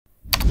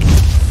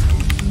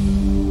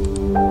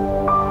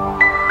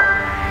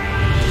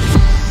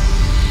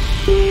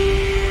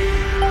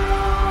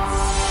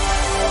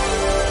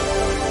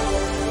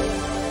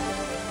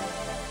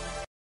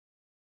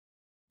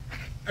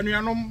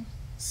anuanom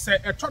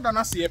se etoda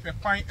na se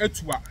yepekwan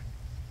atua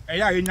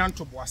eya enya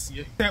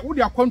ntoboase se wo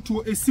de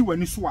akwantuo esi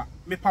wani so a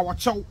mepa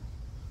wachew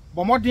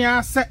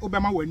bomoden se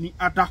obema wani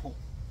ada ho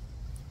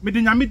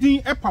mede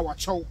nyamedin epa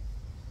wachew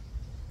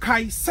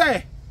kai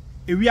se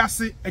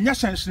ewiase enya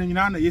hyenhyen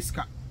nyina na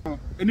yesika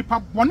enipa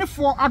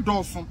bonefo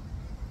adolso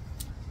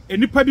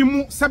enipa bi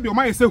mu se bi o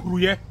ma yese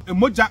huruye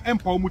emoja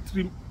empa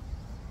omutrim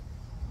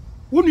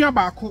unua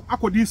baako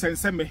akodi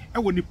nsenseme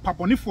ewo nipa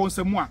bonefo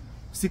nsemu a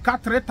sika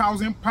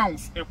 3,000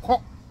 pounds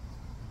eko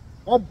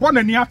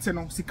obonani ate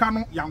no sika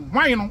no ya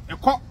hwan no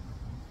eko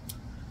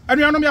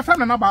anuanom ya fa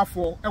na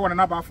baafo ewo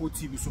na baafo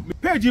TV so me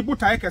page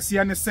buta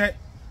ekese ne se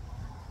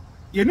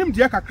yenim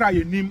de kakra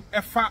yenim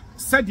efa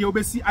said ye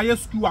obesi aye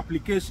school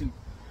application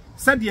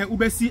said ye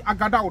obesi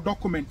agada o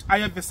document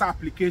aye visa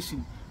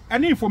application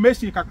any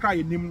information kakra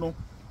yenim no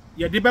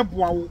ye de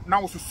beboa wo na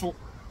wo soso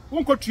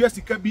wonkotua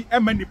sika bi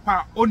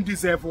emanipa on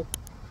deserve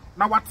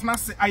na watena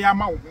se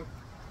ayama wo ho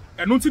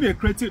eno nti they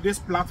created this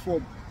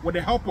platform with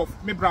the help of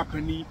Mebra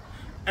Pani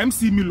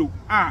MC Milo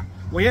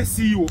we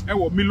CEO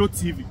ewo Milo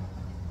TV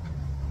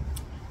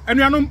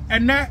anuanom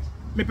ene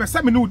me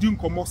pese me no di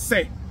nkomo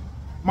se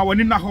ma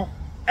wani na ho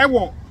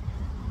ewo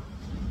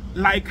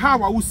like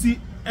how I see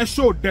a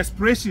show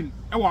desperation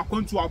ewo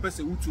akontu a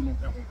pese utu no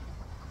eho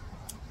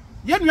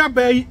ye nua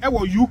bai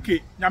ewo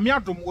UK nyame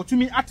adom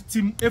otumi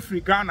atetim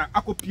efri Ghana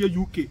akopie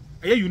UK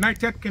eye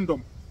United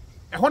Kingdom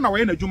eho na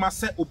we na dwuma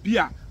se obi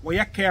a we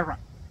ye carer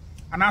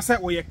anase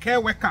we ye care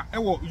worker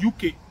ewo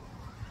UK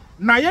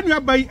na ye nua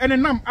bai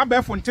enenam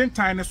abefo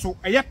ntentan ne so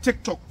eye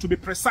TikTok to be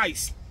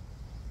precise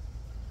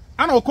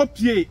ana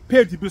okopie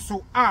page bi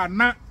so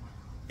na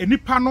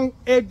enipa no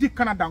edi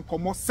Canada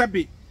nkomo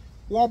sebe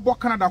wo bo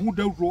Canada ho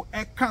dawro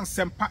e kan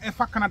sempa e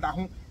fa Canada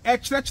ho e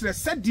kyerɛkyerɛ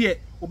sɛdeɛ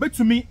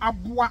obetumi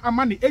aboa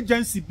ama ne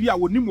agency bi a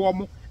wonim wo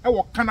mo e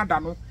wo Canada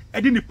no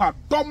edi nipa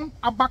dom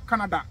aba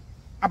Canada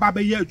aba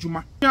be ye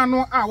adwuma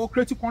no a wo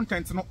create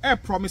content no e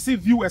promise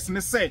viewers ne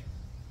say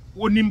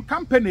wonim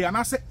company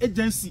anase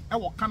agency e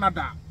wo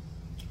Canada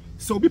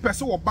so obi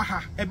pese wo ba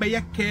ha e be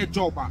ye care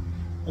job a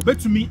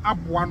obetumi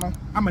aboa no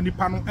ama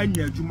nipa no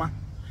anya adwuma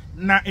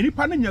na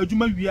enipa no nya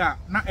adwuma wie a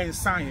na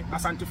ensan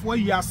asantefo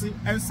ayi ase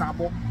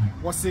ensabo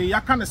wo se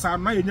yaka ne sa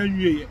na yenya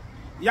nwie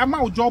ya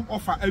ma job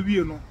offer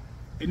awie no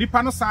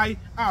enipa no sai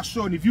a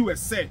show ni viewers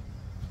say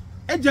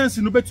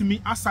agency no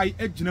betumi asai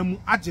agina mu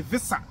age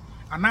visa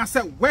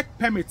anase work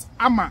permit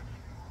ama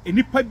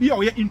enipa bi a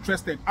o ye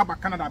interested aba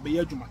Canada be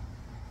ye adwuma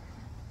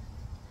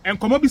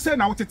enkomo bi say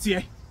na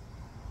wotete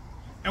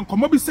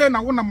enkomo bi say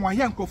na wo na mo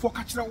aye nkofo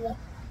ka kire wo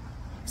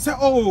say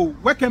oh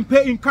work and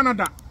pay in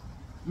Canada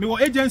me wo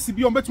agency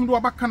bi o betumi do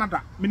aba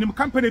Canada minim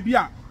company bi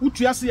a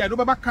utua se ya do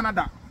ba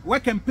Canada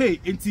work and pay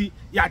enti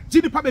ya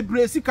gidi pa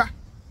bebre sika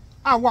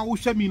a wa wo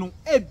hwa mi no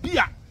e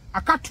bia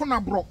akato na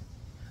bro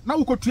na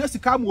wo kotua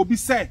sika ma obi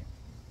say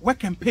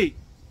work and pay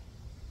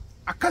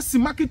akasi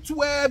market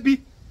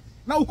bi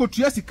na wo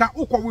kotua sika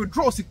wo ko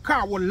withdraw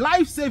sika wo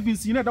life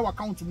savings in that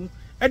account mu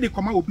e de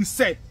koma obi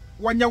say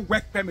wanya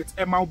work permit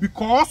e ma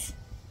because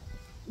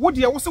wo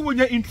de wo say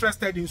wonya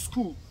interested in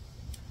school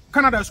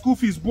Canada school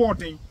fees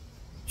boarding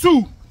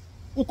 2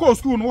 uko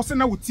school no se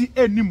na wuti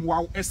enim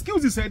wow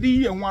excuses e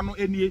di enwa no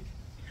enie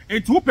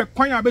etu upe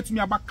kwan a betumi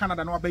aba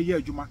Canada na abaye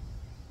adwuma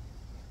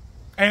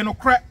no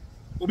kra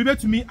obi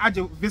betumi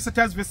age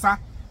visitors visa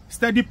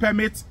study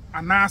permit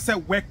and asa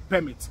work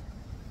permit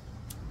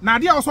na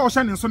dia also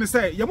hye ne so ne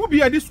say ye mu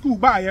bia di school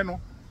ba ye no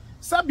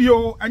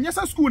sabio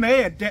anyesa school na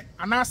ye de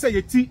and asa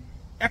yeti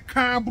e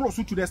kan bro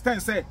so to the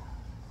extent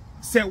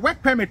say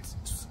work permit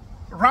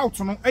route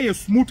no e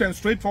smooth and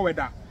straightforward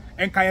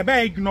and can you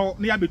ignore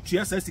near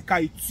between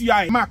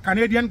SSI ma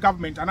Canadian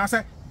government and as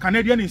a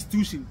Canadian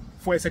institution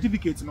for a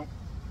certificate no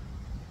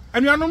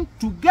and you know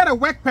to get a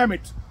work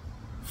permit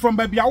from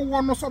baby I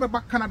want no so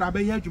back Canada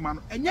be here juma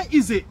no enye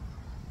easy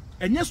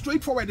enye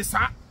straightforward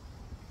sa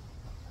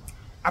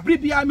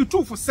abribia me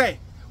too for say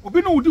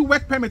obi no do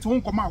work permit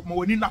won come out ma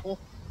wani na ho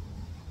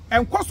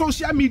and co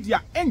social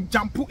media and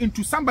jump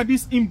into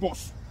somebody's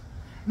inbox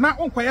na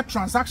onkoye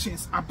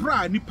transactions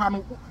abra nipa no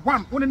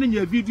one won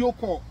nya video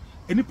call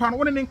enipa no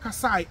woni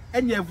nkasai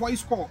enye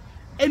voice call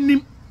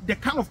enim the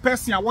kind of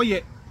person a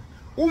woye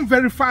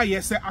verify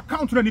yes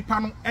account no nipa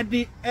no e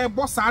de e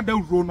boss ada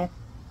ro no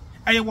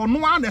eye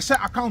wono a na hye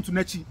account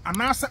na chi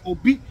anase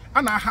obi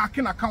ana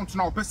hacking account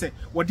na opese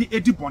wodi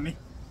edi bone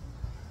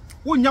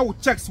wonya wo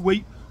checks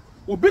wey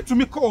obi to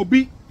me call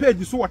obi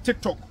page so on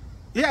TikTok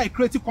I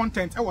create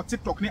content e wo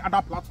TikTok ni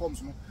other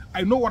platforms no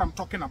I know what I'm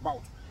talking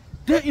about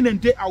day in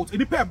and day out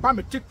enipa ba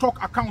me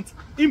TikTok account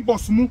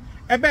inbox mu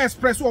e be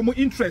express wo mo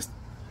interest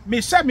me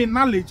share me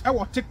knowledge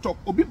e TikTok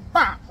obi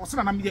ba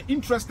osena na me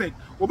interested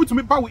obi to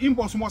me ba we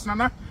inbox mo osena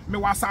na me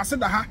wa asase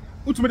da ha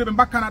utumi de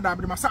be Canada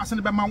be ma asase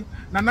ne be ma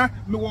na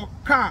me wo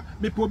car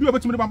me pe obi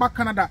obetumi de ba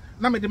Canada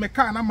na me de me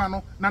car na ma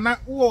no na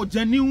wo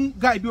genuine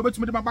guy bi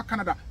obetumi de ba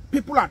Canada.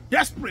 People are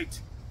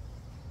desperate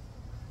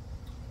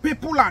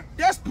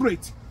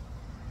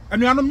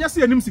enu anom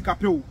nyase anim sika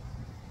pe o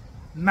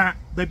na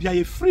ba bia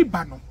ye free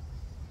ba no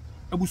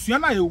abusua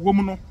na ye wo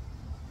mu no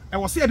e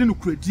wo se ye de no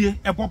kuradie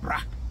e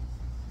bobra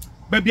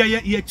ba bia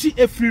ye chi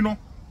efri no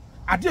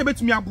ade e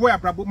betumi aboa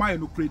abrabo ma ye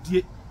no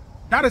kuradie.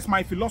 That is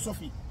my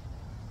philosophy.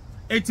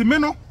 Enti me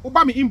no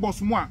oba me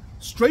inbox mu a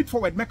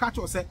straightforward make catch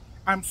say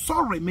I'm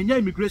sorry menya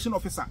immigration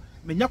officer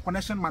menya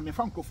connection ma me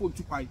fa microphone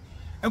tu kwai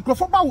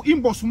enkrofo ba wo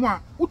inbox mu a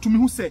utumi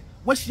hu say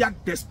we share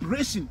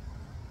desperation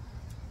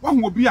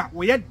wahu obi a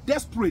we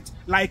desperate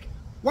like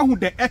wahu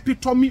the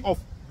epitome of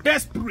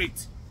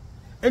desperate.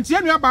 Enti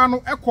enu aba no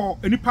ekọ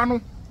enipa no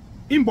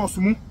inbox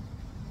mu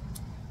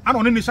ana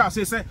oni ni sha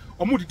say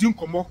omo didi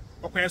nkomo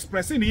okọ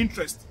expressing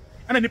interest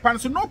and enipa no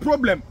so no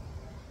problem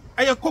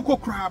eye koko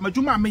kra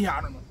madwuma me ya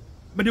no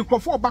but the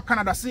crofo back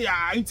Canada say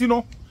enti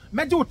no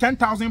meje wo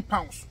 10,000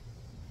 pounds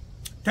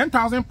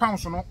 10,000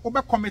 pounds no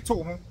obe commit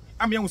ho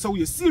am ye say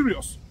we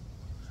serious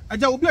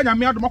aja obi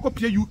anyame adom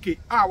akopie UK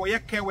a wo ye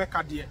care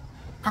worker de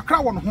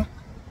kakra won ho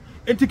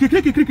enti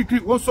kikri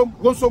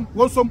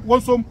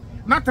wonsom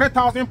na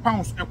 3,000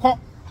 pounds ekọ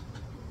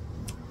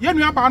ye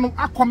nua ba no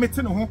akommit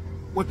ne ho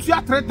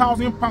watua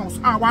 3,000 pounds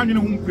a wanwene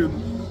ho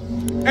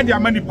mprenu e de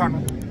amanipa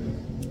no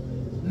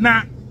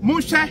na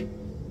munhye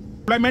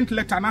employment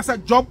letter na say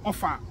job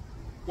offer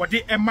what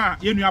the Emma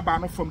Yenua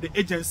Bano from the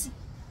agency.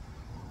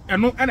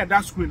 And no any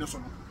that screen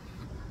so.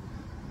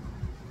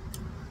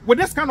 With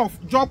this kind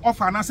of job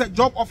offer, and I said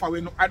job offer,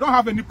 I don't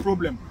have any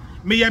problem.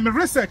 Me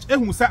research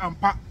who say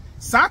ampa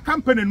sa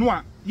company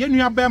no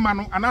Yenua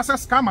Bermano and I say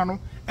scamano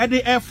e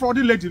the air fraud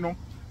lady no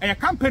a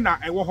company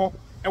e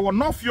wo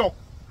North York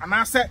and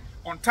I say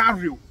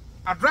Ontario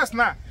address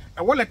na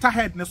e wo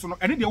letterhead ne so no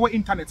and the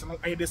internet no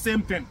the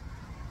same thing.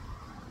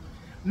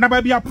 Na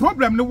ba bia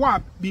problem ne wa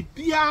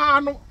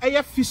bibia no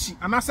eye fishy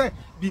and I say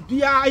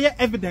bibia eye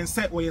evidence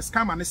say or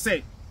scam and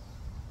say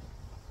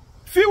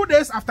few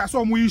days after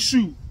some we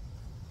issue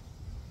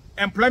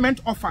employment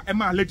offer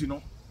Emma lady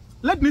no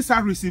let me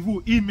say receive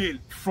email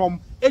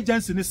from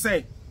agency ne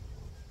say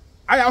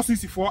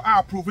IRCC for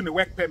approving the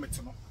work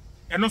permit no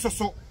and also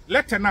so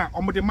letter na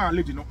omo de man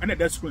lady no and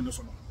that screen no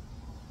so no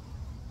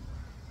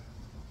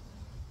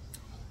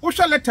o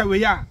sha letter we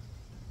ya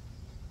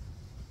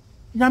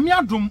Nyame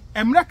adom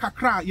emre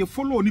kakra ye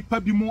follow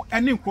nipa bi mu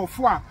ene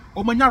nkrofo a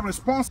omanya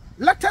response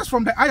letters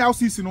from the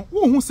IRCC no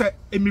wo hu say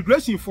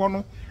immigration for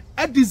no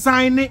e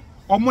design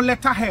omo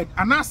letterhead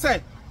and I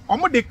say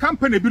omo the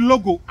company bi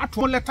logo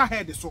ato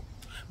letterhead so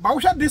but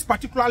we share this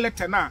particular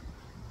letter na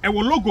e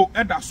wo logo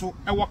e da so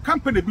e wo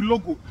company bi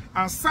logo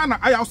and sana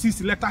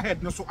IRCC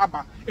letterhead no so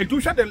aba e do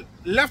share the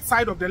left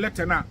side of the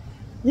letter na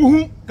wo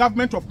hu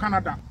government of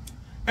Canada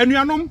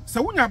enuanom se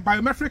wunya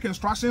biometric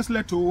instructions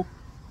letter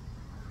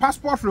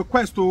passport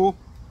request to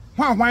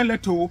one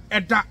letter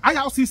at the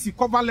IRCC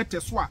cover letter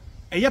so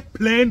a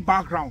plain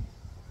background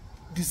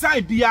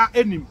design dia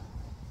enim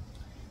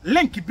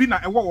link bi na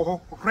ewo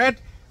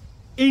red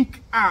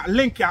ink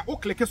link ya o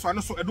click so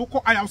no so e do call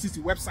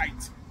IRCC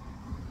website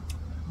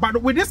but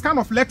with this kind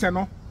of letter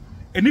no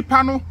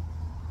enipa no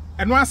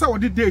eno answer what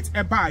the date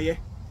e baaye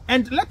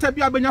and letter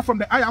bi abenya from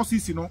the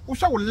IRCC no o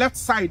show left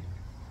side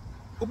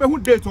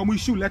obehu date o mo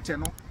issue letter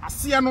no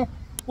ase no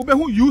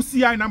obehu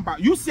UCI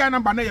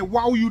number na ye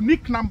wow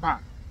unique number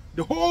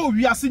the whole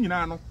we are seeing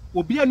na no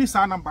obi ani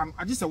sa number no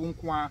age se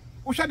wonko a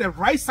o share the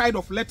right side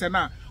of letter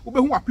na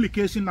obehu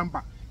application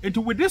number and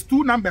with these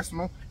two numbers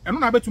no eno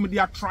na betumi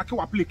dia track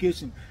your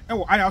application e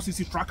wo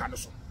IRCC tracker no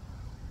so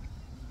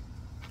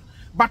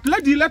but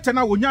lady letter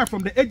na wonya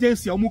from the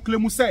agency o mu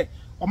claim say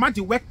o ma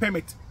the work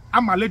permit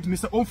ama lady ni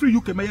say on free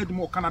UK me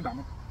yedum Canada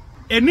no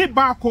any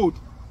barcode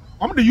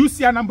o the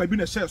UCI number bi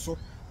na share so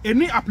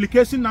any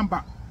application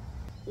number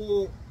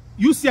o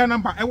UCI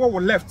number ewo wo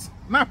left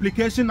na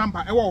application number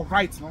ewo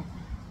right no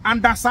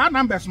and that sa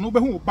numbers no be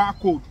hu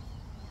barcode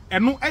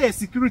eno e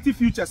security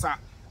features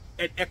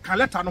e can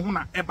letter no hu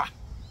na eba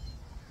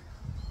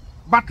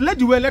but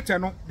lady we letter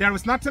no there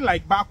is nothing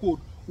like barcode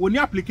woni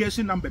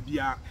application number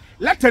bia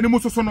letter ni mo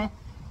so no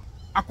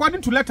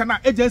according to letter na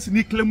agency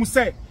ni claim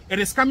say it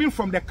is coming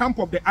from the camp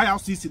of the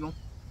IRCC no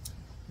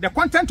the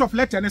content of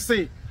letter ni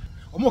say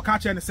omo ka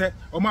che ni say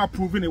omo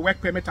approving a work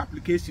permit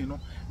application no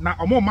na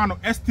omo ma no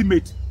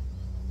estimate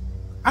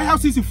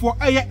IRCC for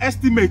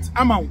estimate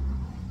amount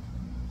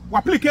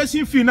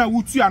application fee na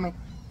wutua no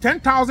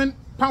 10,000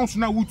 pounds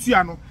na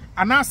wutua no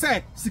and I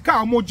say sika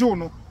omo jo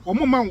no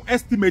omo ma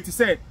estimate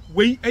say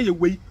we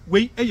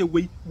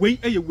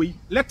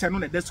letter no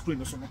na that screen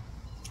no so no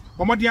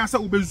omo dey answer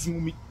ube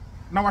zoom mi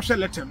na wa share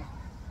letter no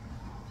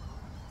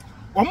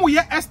omo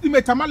ye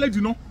estimate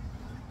amaledi no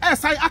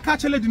sai aka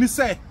che lady ni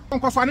say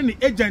nkoso ane ni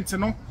agent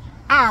no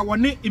a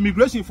woni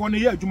immigration for no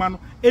ye adwuma no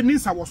eni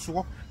sa wo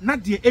so na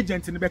de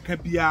agent ne beka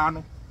bia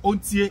no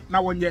ontie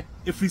na wonye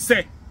efri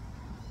say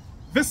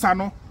visa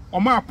no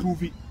omo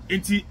approve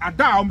enti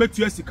ada a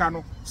ombetu asika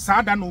no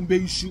saada no ombe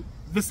issue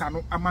visa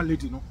no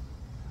amaledi no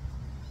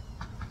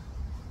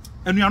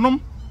enuanom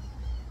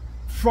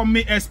from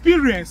my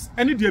experience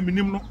any de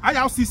minim no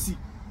IRCC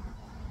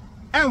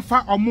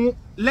emfa omo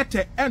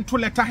letter ento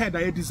letterhead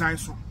a design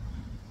so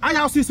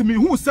IRCC me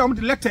who say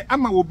the letter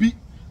ama obi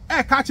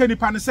e ka che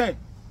nipa ne say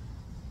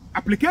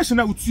application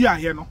na utua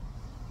here no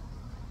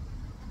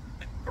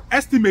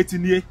estimate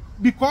nie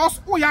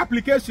because your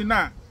application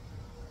na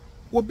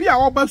will be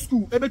our best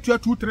school ebe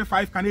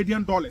 235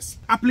 Canadian dollars.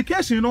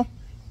 Application you know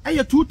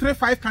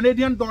 235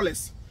 Canadian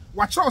dollars.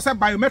 Watch out say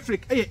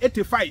biometric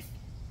 85.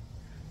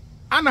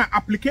 And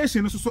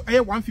application so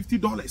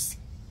 $150.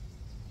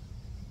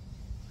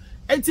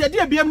 And the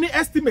idea be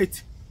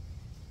estimate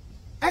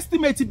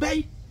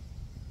bay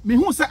me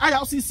who say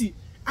IRCC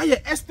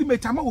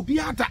estimate ama obi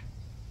ada.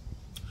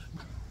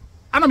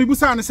 Ana me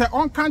busa ne say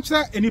on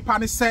kanche enipa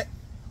ne say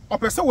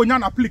opese wonya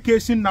an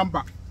application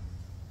number.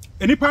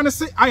 Enipa ne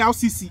say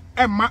IRCC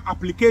emma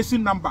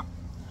application number.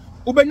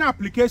 Ubenya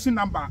application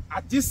number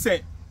agi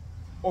say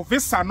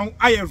officer no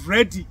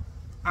ready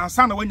and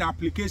send when your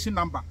application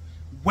number.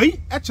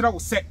 Wait, actually,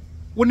 say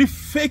when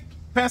fake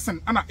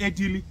person and a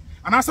dealy,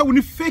 and I say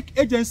when fake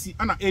agency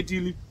and a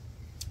dealy.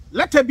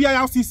 Let it be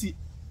IRCC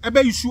ebe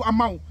issue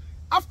amount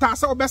after I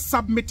say obe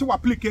submit to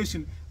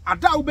application.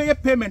 Ada obey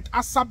payment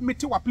as submit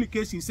to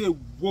application say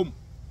wom.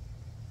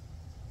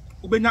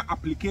 Ubenya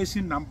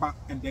application number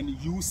and then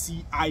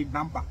UCI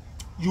number,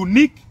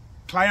 unique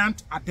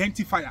client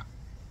identifier.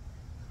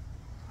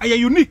 Are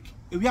unique?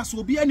 If you are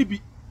so be any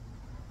be.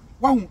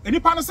 Wow, any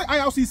partner say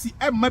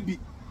IRCC maybe.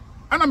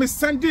 And I'm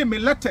sending me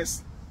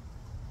letters,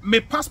 me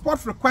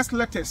passport request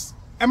letters.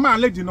 Emma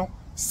lady no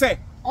say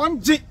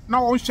on J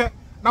now on share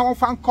now on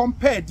fan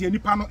compare the any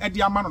panel at the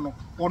amano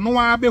or no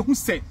one be who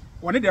say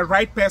one the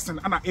right person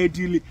and a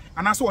daily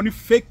and also only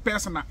fake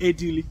person and a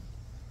daily.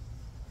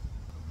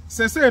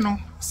 Say no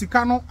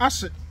Sikano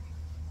Ashe.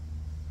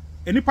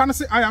 Any panel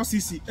say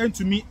IRCC and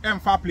to me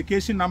for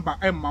application number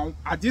M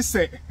I just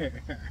say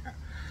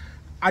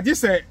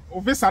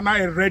officer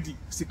now ready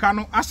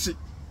Sikano Ashe.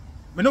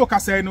 Me no ka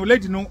say no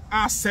lady no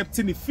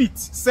accepting the feet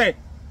say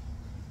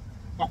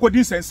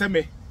according sense me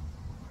e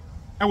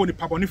woni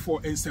paboni for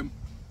ensem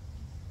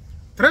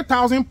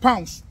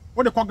 £3,000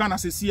 what the Ghana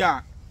says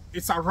here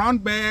it's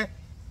around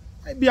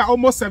maybe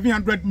almost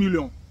 700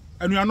 million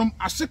and you are no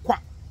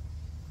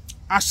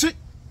ashe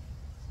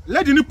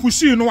lady ni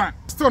push you no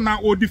still now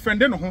o defend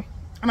no ho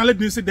and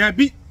lady say there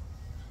be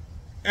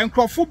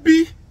enkrofo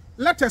bi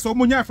letters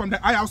omunya from the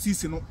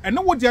IRCC no and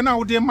no wo dia na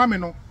wo de mame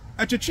no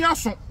etwetwe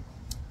aso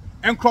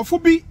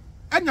Encrophobia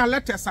and your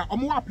letters are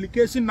more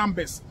application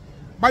numbers.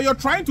 But you're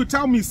trying to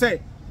tell me, say,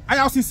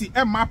 IRCC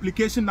and my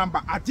application number.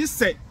 I just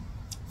said,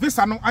 this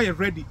I know I am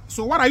ready.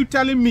 So what are you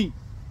telling me?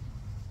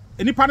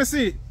 Any party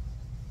say,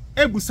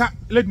 Ebusa,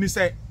 let me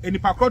say, any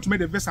park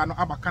made a visa no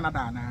about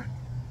Canada.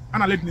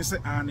 And I let me say,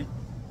 Annie.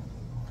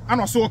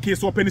 And also, okay,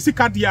 so penisi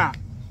cardia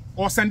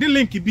or send the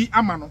link be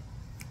amano.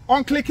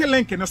 On click a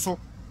link and so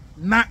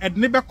na ed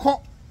never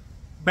call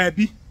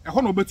baby. A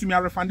honor bet to me, I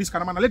refund this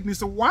kind of man. Let me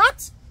say,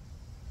 what?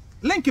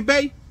 Link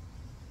bay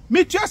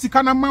me chesi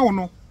kana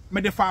mawono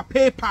me de fa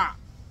paper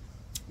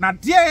na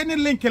de any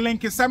link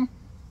sem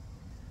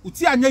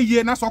uti anya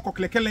ye na so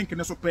click link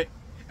ne so pe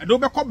e do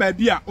be ko ba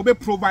bia obe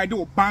provide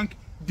o bank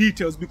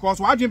details because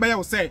what you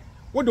be say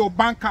what the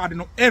bank card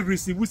no every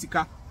receive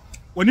sika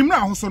onim na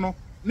ahoso no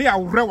na ya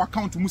wure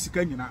account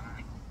musika nyina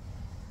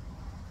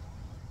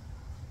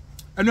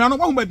enu ano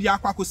wo ba bia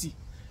akwa kosi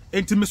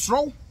enti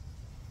mesro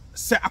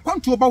se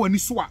account oba wani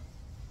so a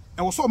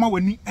e wo so ma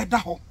wani eda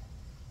ho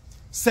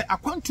say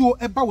akwantuo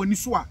eba wani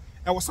so a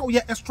e wo say we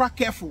extra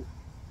careful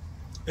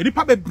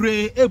enipa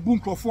bebre ebu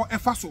nkrofo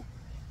efa so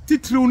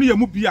titiriw no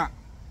yamu bia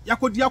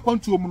yakodi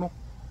akwantuo mu no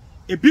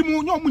ebi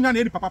mu nyo munya na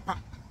enipa papa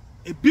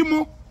ebi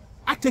mu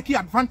atake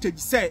advantage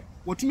say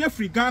wotumi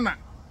afri Ghana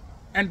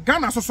and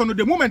Ghana so no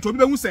the moment obi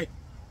be hu say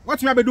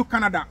wotumi abedu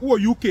Canada wo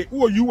UK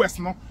wo US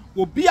no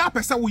obi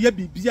apesa wo ya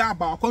bibia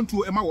ba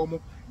akwantuo ema wo mu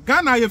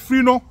Ghana ye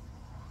free no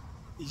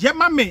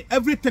yema me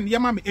everything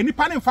yema me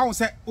enipa ne mfa wo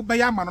say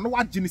obeya ama no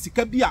wagye ne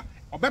sika bia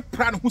obe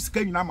pra no hu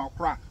sika nyina ma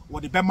kora wo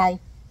de be mawo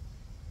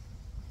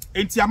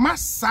enti ama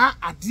sa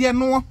ade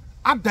no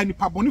ada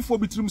nipa bonifo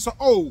bitrim so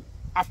oh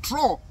after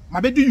all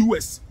mabedu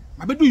US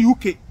mabedu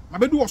UK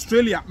mabedu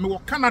Australia me wo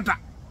Canada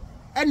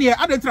ene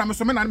adentra me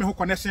so me na me ho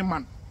connection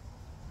man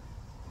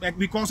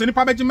because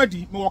enipa beje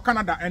madi me wo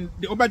Canada and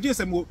the obeje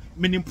say me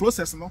minim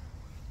process no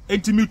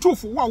enti me too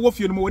for wo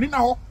fie no me woni na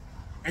ho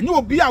enye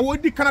obi a wo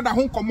di Canada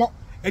ho komo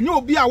enye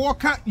obi a wo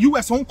ka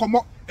US ho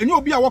komo enye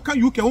obi a wo ka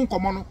UK ho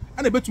komo no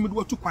ene betumi do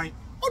atu kwan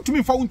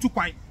ontumi fa wontu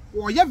kwan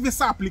wo ye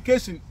visa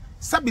application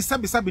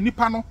sabi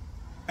nipa no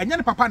enye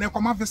ne papa na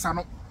ekoma visa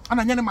no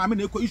ana enye ne maame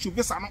na eko issue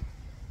visa no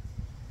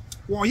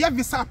wo ye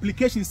visa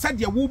application said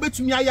ye wo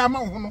betumi aya ma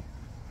ho no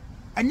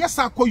enye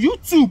sa ko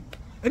YouTube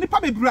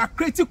enipa be bra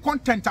create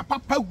content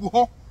papa gu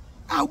ho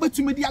a wo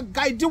betumi dia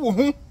guide wo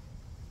ho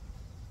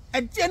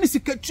e de ani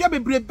sikatua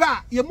bebre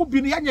ba ye mu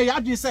bi no ya nya ya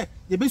adwe se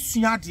ye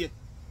besua ade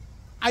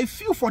I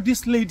feel for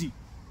this lady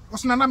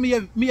because nana me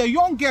a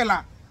young girl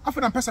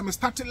after that person me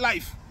started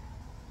life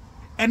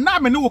and now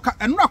me no ka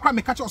eno akra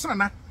me catch osana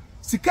na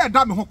sika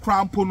da me ho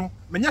kra mpo no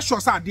me nya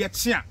sure say ade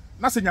chia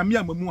na se nyame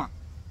amamu a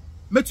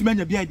metumi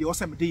anya bia de o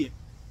se me de ye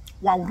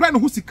wa wre no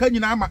ho sika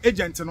nyina ama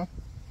agent no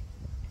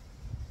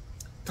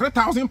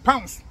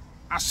 £3,000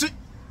 ashe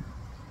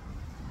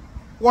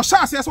wo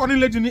sha se one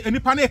lady ni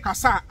enipa na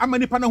kasa ama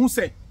nipa na hu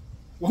se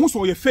wo hu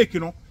so ye fake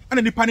no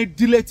ana nipa ne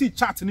delete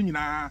chat ni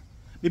nyina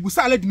me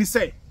busa lady ni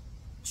say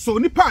so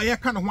nipa ya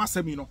ka no ho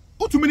asemi no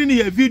otumi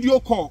ni video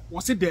call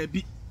wo se da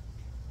bi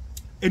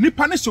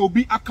enipa ne she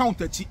obi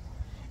account achi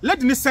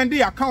lady ni send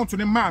the account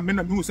ni ma me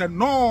na me say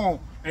no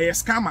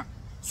scammer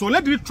so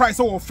lady try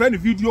say wo friend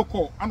video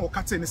call ana o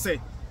ka tell ni say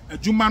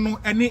adwuma no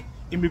ene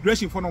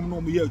immigration for no mo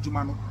ye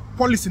adwuma no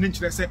policy ni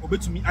kire say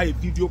obetumi aye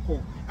video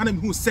call ana me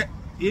hu say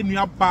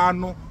enua ba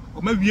no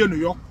o ma wie no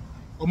yo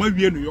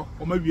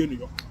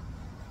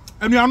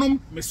anuanom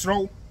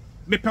mesrew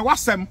mepe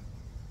wasem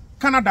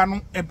Canada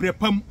no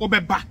ebrepam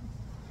obeba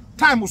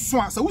time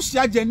so a say wo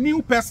hia je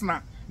new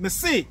person me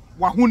say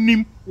wa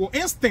honim wo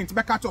instinct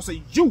be catch us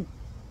say you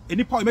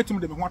enipa o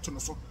metum de me ho ato no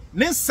so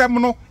ne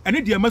nsem no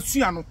ene de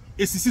amasua no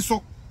esisi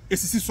so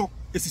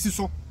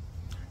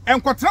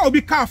enkotra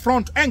obi car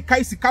front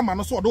enkai sika ma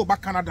no so odo ba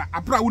Canada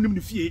abra wonim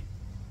ne fie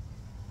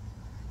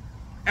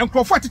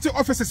enkrofo atete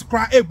offices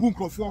kra ebu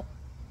nkrofo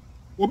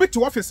obi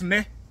to office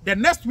ne the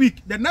next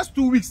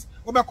 2 weeks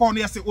obe call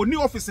no say oni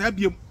office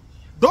abiem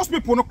those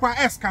people no kwa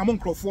scam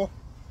nkrofo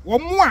wo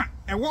mo a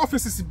e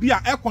offices bi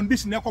a air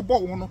condition e ko bo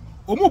wo no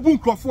omo bu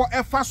nkrofo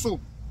e fa so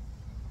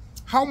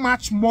how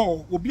much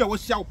more obi a wo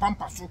hia wo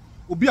pampa so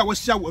obi a wo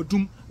hia wo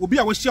adum obi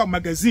a wo hia wo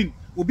magazine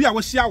obi a wo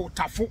hia wo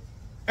tafo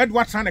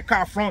edward tran the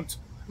car front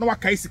na wa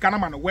kai sika na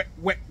ma no we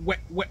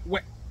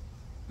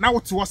na wo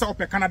te wo say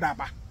ope Canada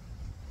ba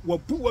wo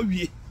bu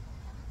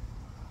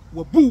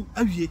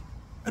awie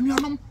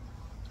anuanom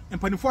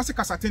empanifo se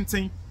kasa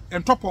tenten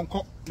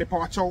entoponko le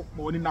pawacho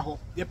ma woni na ho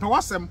ye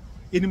pawasem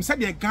enim se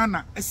de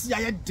Ghana asia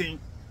ye den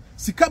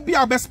sika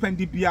bia be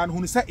spend bia no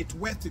hu say it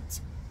worth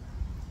it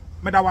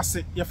meda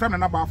wase ye frem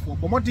na baafo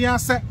bomoden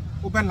ase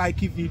obe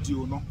like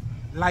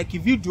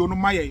video no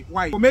maye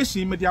why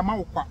information media ma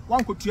wokwa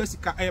wankotua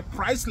sika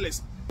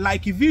priceless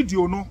like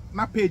video no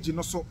na page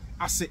no so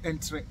ase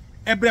entre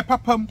ebre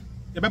papam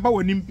ye beba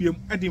wonim biem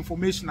e de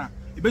information a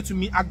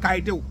ebetumi a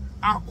guide you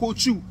a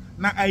coach you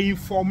na a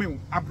inform you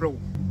abro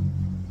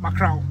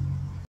macrao